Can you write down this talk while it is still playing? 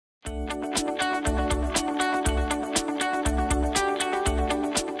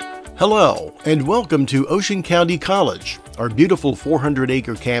Hello, and welcome to Ocean County College. Our beautiful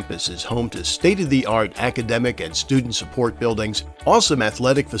 400-acre campus is home to state-of-the-art academic and student support buildings, awesome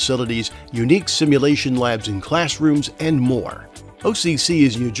athletic facilities, unique simulation labs and classrooms, and more. OCC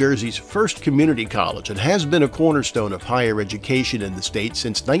is New Jersey's first community college and has been a cornerstone of higher education in the state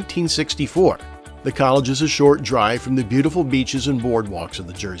since 1964. The college is a short drive from the beautiful beaches and boardwalks of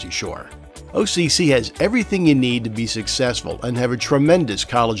the Jersey Shore. OCC has everything you need to be successful and have a tremendous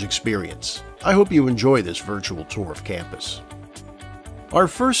college experience. I hope you enjoy this virtual tour of campus. Our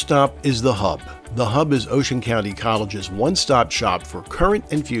first stop is The Hub. The Hub is Ocean County College's one-stop shop for current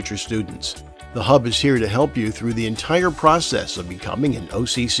and future students. The Hub is here to help you through the entire process of becoming an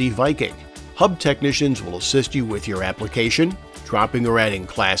OCC Viking. Hub technicians will assist you with your application, dropping or adding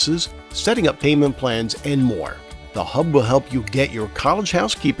classes, setting up payment plans, and more. The Hub will help you get your college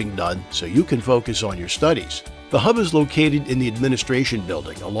housekeeping done so you can focus on your studies. The Hub is located in the administration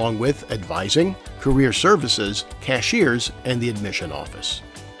building along with advising, career services, cashiers, and the admission office.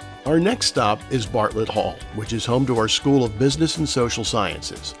 Our next stop is Bartlett Hall, which is home to our School of Business and Social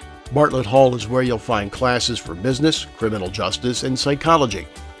Sciences. Bartlett Hall is where you'll find classes for business, criminal justice, and psychology.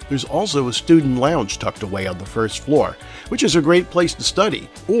 There's also a student lounge tucked away on the first floor, which is a great place to study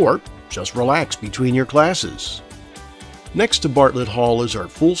or just relax between your classes. Next to Bartlett Hall is our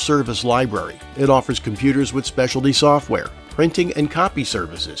full-service library. It offers computers with specialty software, printing and copy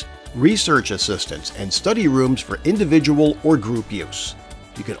services, research assistants, and study rooms for individual or group use.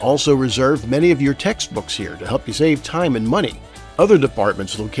 You can also reserve many of your textbooks here to help you save time and money. Other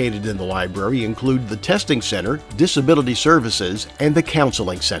departments located in the library include the Testing Center, Disability Services, and the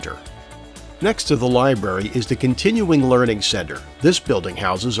Counseling Center. Next to the library is the Continuing Learning Center. This building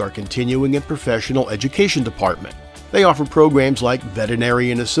houses our Continuing and Professional Education Department. They offer programs like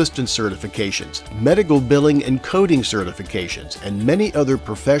veterinarian assistant certifications, medical billing and coding certifications, and many other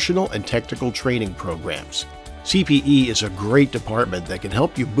professional and technical training programs. CPE is a great department that can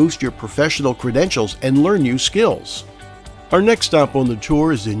help you boost your professional credentials and learn new skills. Our next stop on the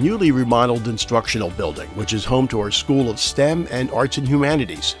tour is the newly remodeled Instructional Building, which is home to our School of STEM and Arts and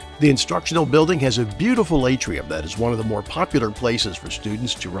Humanities. The Instructional Building has a beautiful atrium that is one of the more popular places for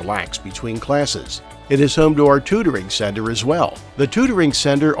students to relax between classes. It is home to our Tutoring Center as well. The Tutoring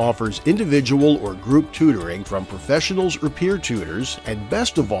Center offers individual or group tutoring from professionals or peer tutors, and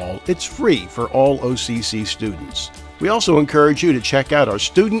best of all, it's free for all OCC students. We also encourage you to check out our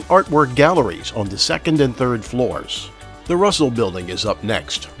student artwork galleries on the second and third floors. The Russell Building is up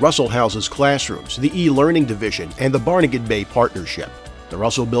next. Russell houses classrooms, the e-learning division, and the Barnegat Bay Partnership. The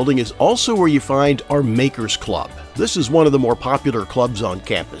Russell Building is also where you find our Makers Club. This is one of the more popular clubs on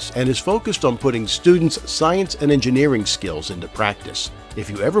campus and is focused on putting students' science and engineering skills into practice. If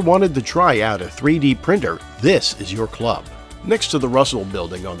you ever wanted to try out a 3D printer, this is your club. Next to the Russell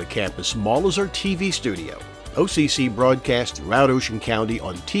Building on the campus mall is our TV studio. OCC broadcasts throughout Ocean County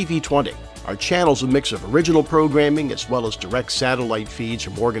on TV 20. Our channel's a mix of original programming as well as direct satellite feeds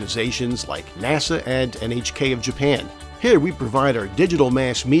from organizations like NASA and NHK of Japan. Here we provide our digital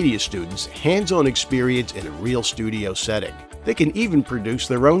mass media students hands-on experience in a real studio setting. They can even produce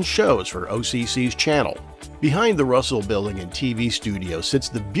their own shows for OCC's channel. Behind the Russell Building and TV studio sits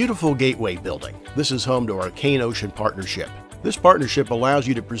the beautiful Gateway Building. This is home to our Cane Ocean Partnership. This partnership allows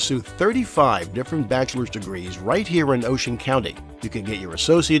you to pursue 35 different bachelor's degrees right here in Ocean County. You can get your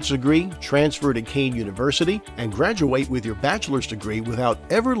associate's degree, transfer to Cane University, and graduate with your bachelor's degree without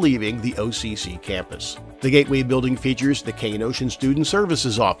ever leaving the OCC campus. The Gateway Building features the Cane Ocean Student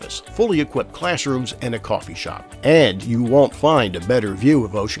Services Office, fully equipped classrooms, and a coffee shop. And you won't find a better view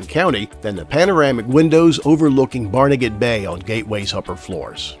of Ocean County than the panoramic windows overlooking Barnegat Bay on Gateway's upper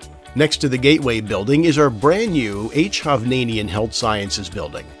floors. Next to the Gateway Building is our brand new H. Hovnanian Health Sciences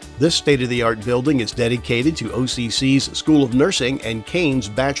Building. This state-of-the-art building is dedicated to OCC's School of Nursing and Cane's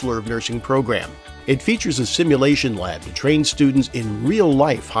Bachelor of Nursing program. It features a simulation lab to train students in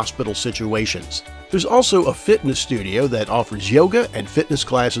real-life hospital situations. There's also a fitness studio that offers yoga and fitness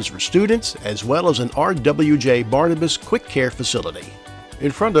classes for students, as well as an RWJ Barnabas Quick Care facility.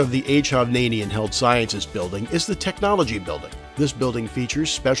 In front of the H. Hovnanian Health Sciences Building is the Technology Building. This building features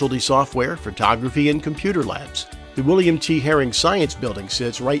specialty software, photography, and computer labs. The William T. Herring Science Building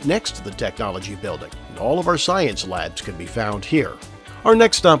sits right next to the Technology Building, and all of our science labs can be found here. Our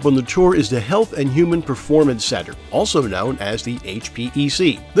next stop on the tour is the Health and Human Performance Center, also known as the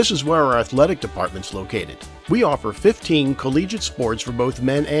HPEC. This is where our athletic department's located. We offer 15 collegiate sports for both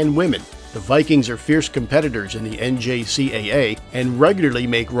men and women. The Vikings are fierce competitors in the NJCAA and regularly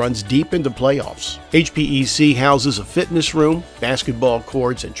make runs deep into playoffs. HPEC houses a fitness room, basketball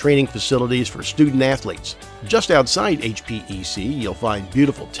courts, and training facilities for student athletes. Just outside HPEC, you'll find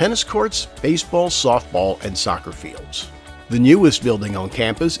beautiful tennis courts, baseball, softball, and soccer fields. The newest building on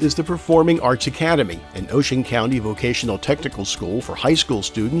campus is the Performing Arts Academy, an Ocean County vocational technical school for high school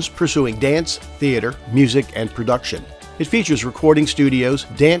students pursuing dance, theater, music, and production. It features recording studios,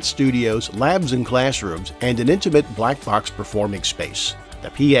 dance studios, labs and classrooms, and an intimate black box performing space. The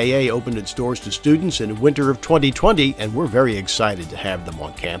PAA opened its doors to students in winter of 2020, and we're very excited to have them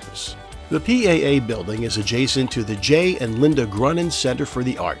on campus. The PAA building is adjacent to the J. and Linda Grunin Center for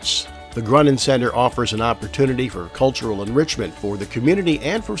the Arts. The Grunin Center offers an opportunity for cultural enrichment for the community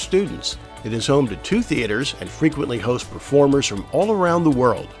and for students. It is home to 2 theaters and frequently hosts performers from all around the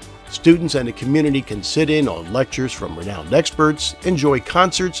world. Students and the community can sit in on lectures from renowned experts, enjoy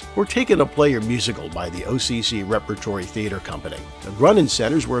concerts, or take in a play or musical by the OCC Repertory Theater Company. The Grunin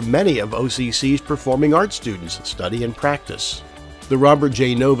Center is where many of OCC's performing arts students study and practice. The Robert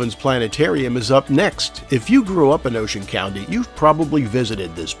J. Novins Planetarium is up next. If you grew up in Ocean County, you've probably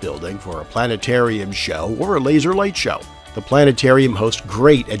visited this building for a planetarium show or a laser light show. The planetarium hosts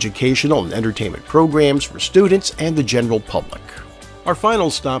great educational and entertainment programs for students and the general public. Our final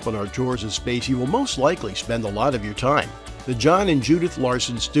stop on our tours of space, you will most likely spend a lot of your time. The John and Judith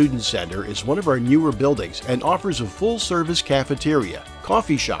Larson Student Center is one of our newer buildings and offers a full-service cafeteria,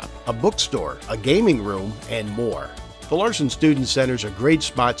 coffee shop, a bookstore, a gaming room, and more. The Larson Student Center is a great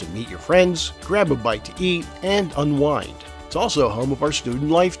spot to meet your friends, grab a bite to eat, and unwind. It's also home of our Student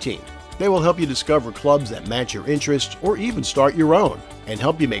Life team. They will help you discover clubs that match your interests or even start your own and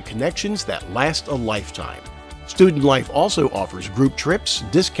help you make connections that last a lifetime. Student Life also offers group trips,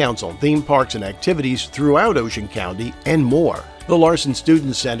 discounts on theme parks and activities throughout Ocean County, and more. The Larson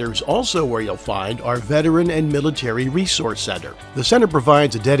Student Center is also where you'll find our Veteran and Military Resource Center. The center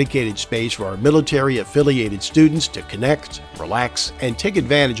provides a dedicated space for our military-affiliated students to connect, relax, and take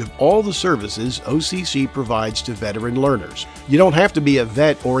advantage of all the services OCC provides to veteran learners. You don't have to be a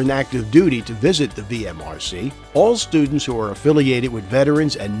vet or in active duty to visit the VMRC. All students who are affiliated with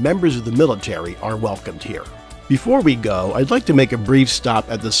veterans and members of the military are welcomed here. Before we go, I'd like to make a brief stop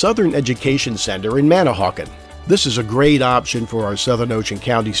at the Southern Education Center in Manahawkin. This is a great option for our Southern Ocean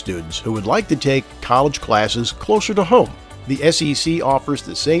County students who would like to take college classes closer to home. The SEC offers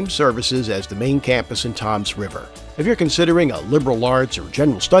the same services as the main campus in Toms River. If you're considering a liberal arts or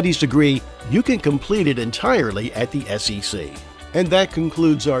general studies degree, you can complete it entirely at the SEC. And that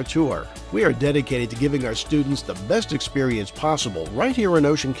concludes our tour. We are dedicated to giving our students the best experience possible right here in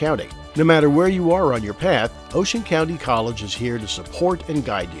Ocean County. No matter where you are on your path, Ocean County College is here to support and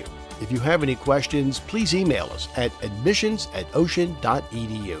guide you. If you have any questions, please email us at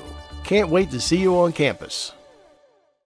admissions@ocean.edu. Can't wait to see you on campus.